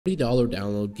$40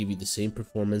 download give you the same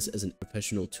performance as an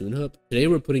professional tune-up? Today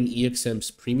we're putting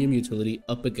EXM's premium utility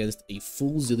up against a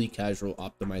full Zilly casual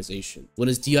optimization. One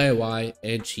is DIY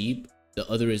and cheap, the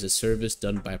other is a service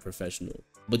done by a professional.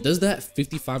 But does that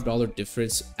 $55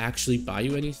 difference actually buy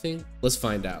you anything? Let's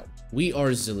find out. We are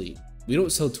Zilly. We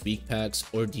don't sell tweak packs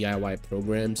or DIY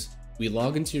programs. We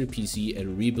log into your PC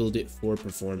and rebuild it for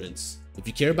performance. If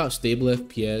you care about stable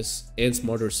FPS and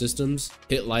smarter systems,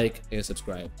 hit like and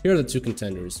subscribe. Here are the two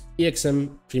contenders: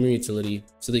 EXM Premium Utility,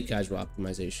 Zilly Casual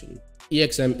Optimization.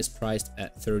 EXM is priced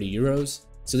at €30.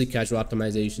 Zilly Casual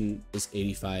Optimization is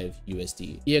 85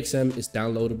 USD. EXM is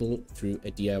downloadable through a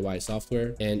DIY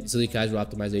software, and Zilly Casual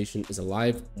Optimization is a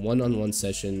live one-on-one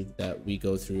session that we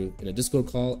go through in a Discord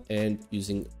call and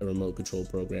using a remote control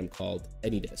program called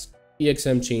AnyDesk.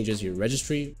 EXM changes your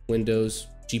registry, Windows,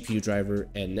 GPU driver,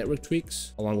 and network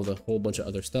tweaks, along with a whole bunch of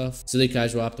other stuff. Zilly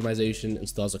Casual Optimization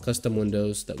installs a custom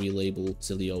Windows that we label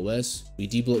Zilly OS. We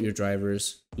debloat your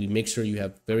drivers. We make sure you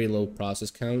have very low process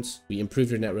counts. We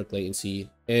improve your network latency,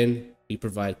 and we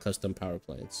provide custom power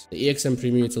plants. The EXM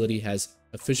Premium Utility has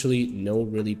officially no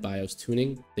really BIOS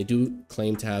tuning. They do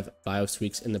claim to have BIOS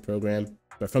tweaks in the program,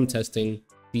 but from testing,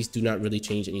 these do not really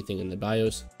change anything in the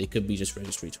BIOS. They could be just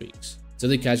registry tweaks.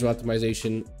 Zilly Casual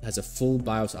Optimization has a full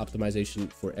BIOS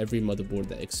optimization for every motherboard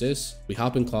that exists. We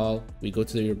hop and call, we go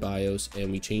to your BIOS,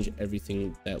 and we change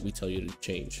everything that we tell you to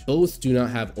change. Both do not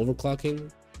have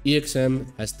overclocking. EXM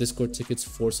has Discord tickets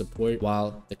for support,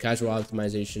 while the Casual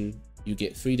Optimization, you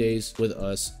get 3 days with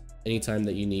us. Anytime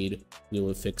that you need, we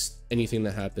will fix anything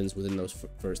that happens within those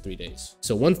first 3 days.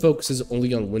 So one focuses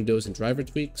only on Windows and driver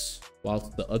tweaks,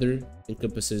 while the other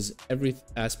encompasses every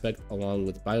aspect along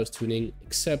with BIOS tuning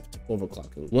except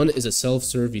overclocking. One is a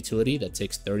self-serve utility that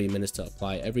takes 30 minutes to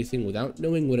apply everything without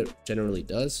knowing what it generally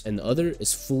does, and the other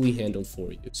is fully handled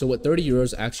for you. So what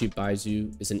 €30 actually buys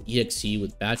you is an EXE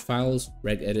with batch files,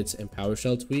 reg edits, and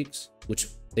PowerShell tweaks, which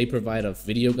they provide a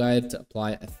video guide to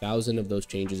apply 1,000 of those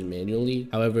changes manually.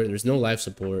 However, there's no live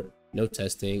support, no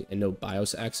testing, and no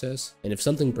BIOS access. And if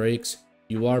something breaks,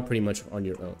 you are pretty much on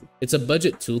your own. It's a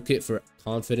budget toolkit for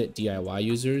confident DIY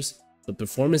users, but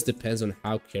performance depends on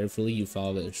how carefully you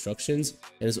follow the instructions,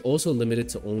 and is also limited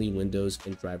to only Windows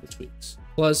and driver tweaks.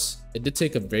 Plus, it did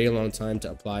take a very long time to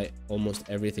apply almost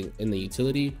everything in the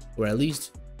utility, or at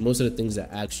least most of the things that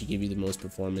actually give you the most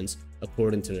performance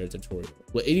according to their tutorial.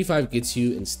 What 85 gets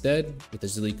you instead with the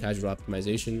Zilly Casual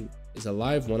Optimization is a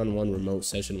live one-on-one remote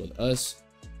session with us.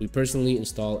 We personally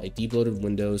install a debloated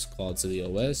Windows called Zilly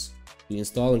OS. We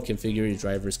install and configure your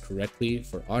drivers correctly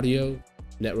for audio,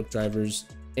 network drivers,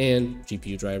 and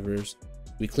GPU drivers.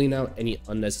 We clean out any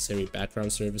unnecessary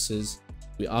background services.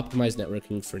 We optimize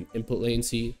networking for an input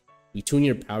latency. We tune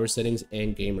your power settings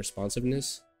and game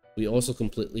responsiveness. We also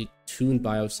completely tune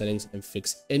BIOS settings and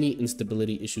fix any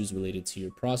instability issues related to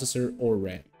your processor or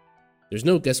RAM. There's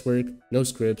no guesswork, no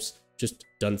scripts, just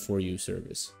done for you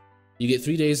service. You get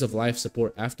 3 days of live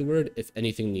support afterward if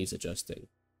anything needs adjusting.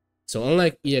 So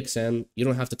unlike EXM, you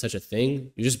don't have to touch a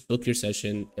thing, you just book your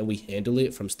session and we handle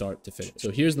it from start to finish.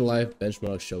 So here's the live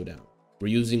benchmark showdown. We're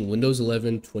using Windows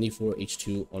 11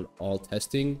 24H2 on all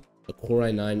testing, a Core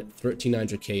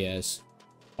i9-13900KS,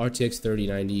 RTX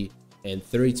 3090, and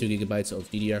 32 gigabytes of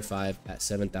DDR5 at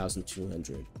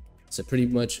 7200. So pretty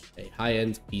much a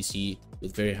high-end PC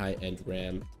with very high-end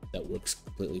RAM that works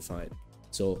completely fine.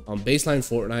 So on baseline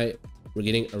Fortnite, we're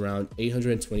getting around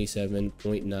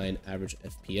 827.9 average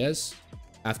FPS.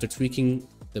 After tweaking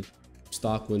the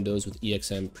stock Windows with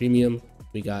EXM Premium,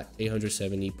 we got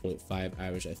 870.5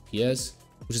 average FPS,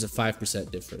 which is a 5%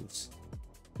 difference.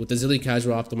 With the Zilly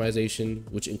Casual Optimization,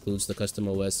 which includes the custom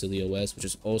OS Zilly OS, which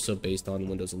is also based on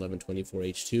Windows 11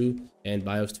 24H2 and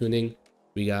BIOS tuning,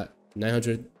 we got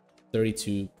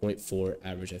 932.4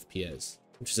 average FPS,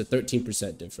 which is a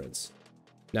 13% difference.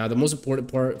 Now, the most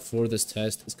important part for this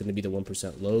test is going to be the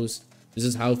 1% lows. This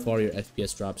is how far your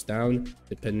FPS drops down,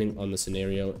 depending on the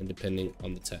scenario and depending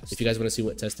on the test. If you guys want to see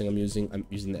what testing I'm using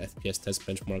the FPS test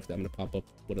benchmark that I'm going to pop up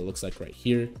what it looks like right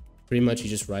here. Pretty much you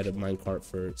just ride a minecart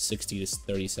for 60 to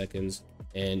 30 seconds,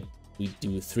 and we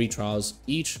do 3 trials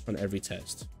each on every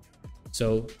test.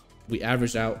 So we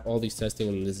averaged out all these testing,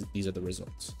 and these are the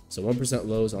results. So 1%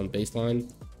 lows on baseline,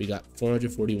 we got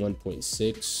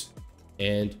 441.6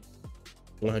 and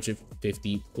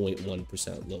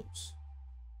 150.1% lows.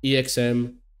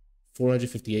 EXM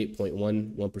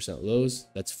 458.1 1% lows,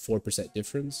 that's 4%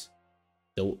 difference.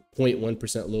 The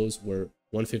 0.1% lows were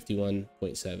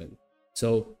 151.7.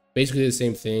 So basically the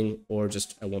same thing, or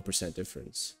just a 1%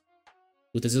 difference.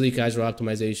 With the Zilly Casual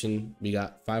Optimization, we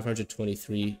got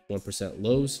 523 1%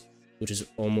 lows, which is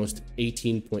almost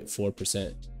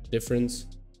 18.4% difference.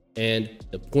 and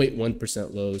the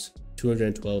 0.1% lows,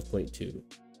 212.2,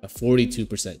 a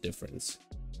 42% difference.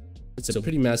 It's a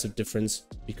pretty massive difference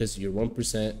because your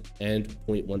 1% and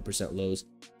 0.1% lows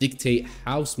dictate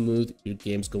how smooth your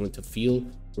game's going to feel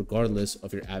regardless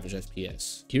of your average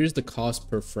FPS. Here's the cost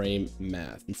per frame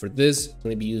math. And for this, I'm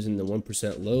going to be using the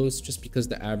 1% lows just because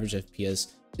the average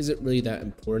FPS isn't really that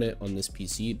important on this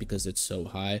PC because it's so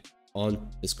high on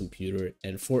this computer.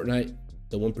 And Fortnite,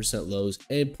 the 1% lows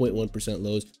and 0.1%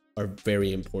 lows are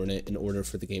very important in order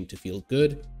for the game to feel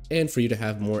good and for you to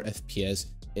have more FPS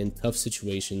in tough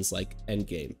situations like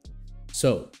endgame.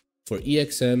 So for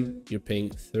EXM, you're paying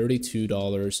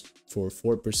 $32 for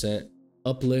 4%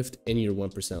 uplift in your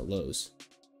 1% lows.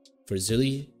 For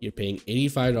Zilly, you're paying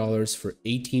 $85 for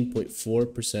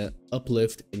 18.4%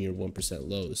 uplift in your 1%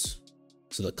 lows.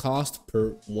 So the cost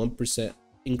per 1%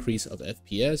 increase of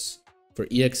FPS for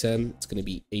EXM, it's going to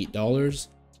be $8,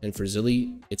 and for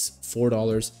Zilly, it's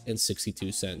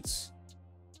 $4.62.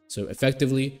 So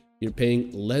effectively, you're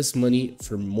paying less money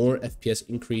for more FPS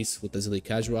increase with the Zilly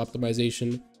casual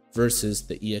optimization versus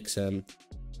the EXM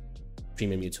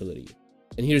premium utility.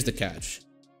 And here's the catch.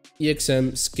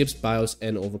 EXM skips BIOS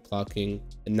and overclocking,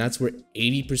 and that's where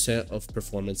 80% of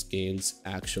performance gains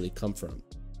actually come from.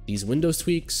 These Windows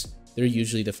tweaks, they're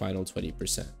usually the final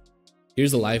 20%.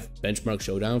 Here's the live benchmark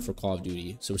showdown for Call of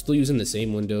Duty. So we're still using the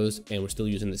same Windows and we're still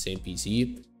using the same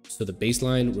PC. So the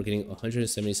baseline, we're getting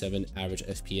 177 average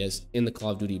FPS in the Call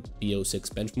of Duty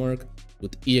BO6 benchmark.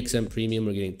 With EXM Premium,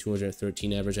 we're getting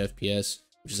 213 average FPS,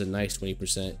 which is a nice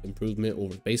 20% improvement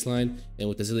over baseline. And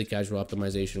with the Zilly casual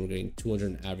optimization, we're getting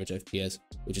 200 average FPS,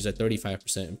 which is a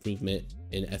 35% improvement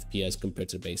in FPS compared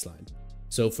to the baseline.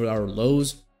 So for our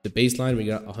lows, the baseline, we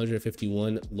got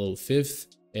 151 low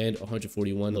 5th and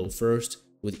 141 low 1st.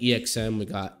 With EXM, we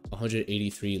got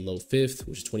 183 low 5th,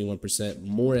 which is 21%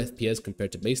 more FPS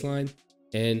compared to baseline.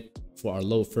 And for our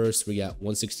low 1st, we got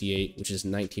 168, which is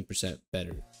 19%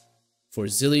 better. For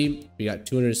Zilly, we got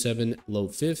 207 low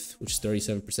 5th, which is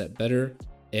 37% better,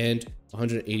 and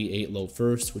 188 low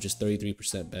 1st, which is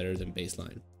 33% better than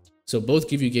baseline. So both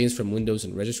give you gains from Windows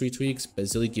and registry tweaks, but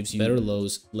Zilly gives you better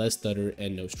lows, less stutter,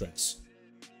 and no stress.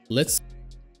 Let's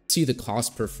see the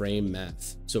cost per frame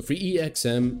math. So for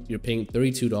EXM, you're paying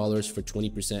 $32 for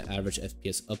 20% average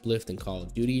FPS uplift in Call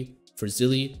of Duty. For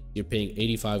Zilly, you're paying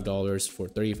 $85 for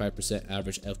 35%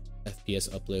 average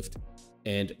FPS uplift.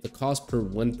 And the cost per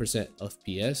 1%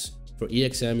 FPS, for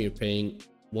EXM, you're paying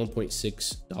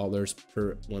 $1.6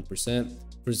 per 1%.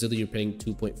 For Zilly, you're paying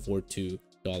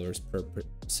 $2.42 per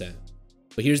percent.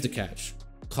 But here's the catch.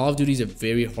 Call of Duty is a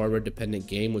very hardware dependent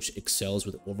game which excels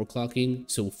with overclocking.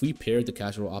 So if we paired the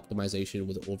casual optimization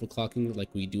with overclocking like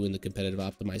we do in the competitive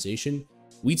optimization,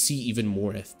 we'd see even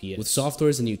more FPS. With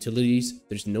softwares and utilities,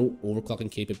 there's no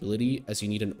overclocking capability as you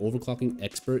need an overclocking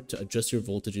expert to adjust your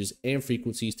voltages and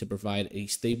frequencies to provide a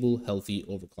stable, healthy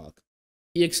overclock.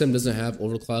 EXM doesn't have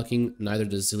overclocking, neither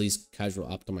does Zilly's casual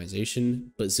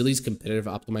optimization, but Zilly's competitive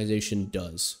optimization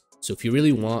does. So if you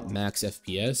really want max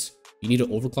FPS, you need to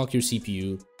overclock your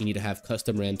CPU, you need to have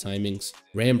custom RAM timings,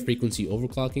 RAM frequency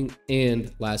overclocking,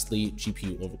 and lastly,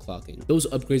 GPU overclocking. Those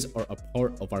upgrades are a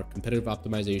part of our competitive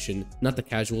optimization, not the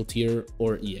casual tier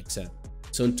or EXM.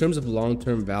 So in terms of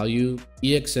long-term value,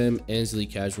 EXM and Zilly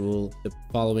casual, the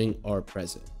following are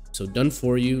present. So done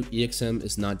for you, EXM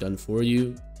is not done for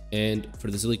you. And for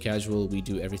the Zilly casual, we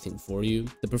do everything for you.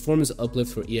 The performance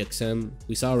uplift for EXM,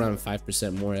 we saw around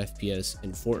 5% more FPS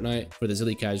in Fortnite. For the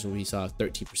Zilly casual, we saw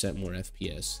 13% more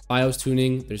FPS. BIOS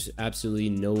tuning, there's absolutely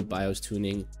no BIOS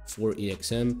tuning for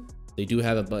EXM. They do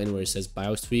have a button where it says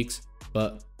BIOS tweaks,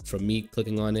 but from me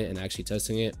clicking on it and actually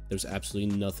testing it, there's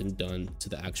absolutely nothing done to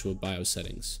the actual BIOS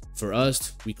settings. For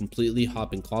us, we completely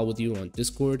hop in call with you on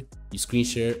Discord. You screen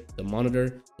share the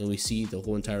monitor and we see the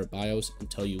whole entire BIOS and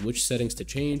tell you which settings to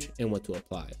change and what to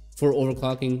apply. For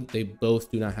overclocking, they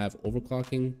both do not have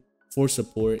overclocking. For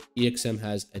support, EXM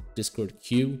has a Discord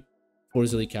queue. For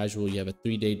Zilly casual, you have a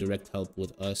 3-day direct help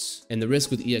with us. And the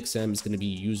risk with EXM is going to be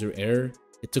user error.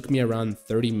 It took me around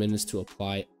 30 minutes to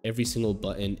apply every single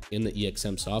button in the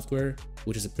EXM software,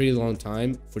 which is a pretty long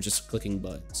time for just clicking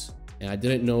buttons. And I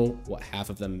didn't know what half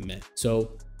of them meant.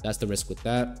 So that's the risk with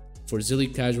that. For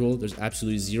Zilly casual, there's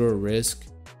absolutely zero risk,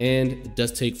 and it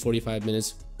does take 45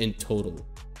 minutes in total.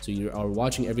 So you are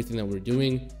watching everything that we're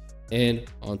doing. And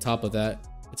on top of that,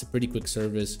 it's a pretty quick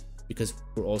service because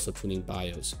we're also tuning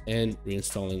BIOS and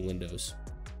reinstalling Windows.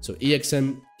 So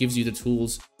EXM gives you the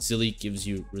tools, Zilly gives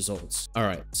you results. All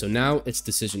right, so now it's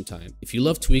decision time. If you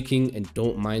love tweaking and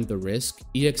don't mind the risk,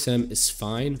 EXM is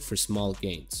fine for small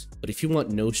gains. But if you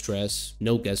want no stress,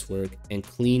 no guesswork, and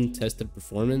clean tested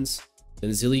performance, then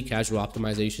Zilly casual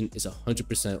optimization is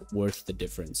 100% worth the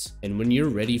difference. And when you're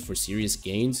ready for serious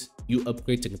gains, you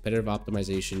upgrade to competitive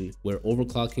optimization, where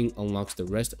overclocking unlocks the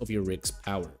rest of your rig's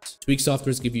powers. Tweak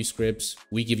softwares give you scripts,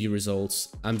 we give you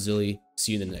results. I'm Zilly,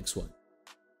 see you in the next one.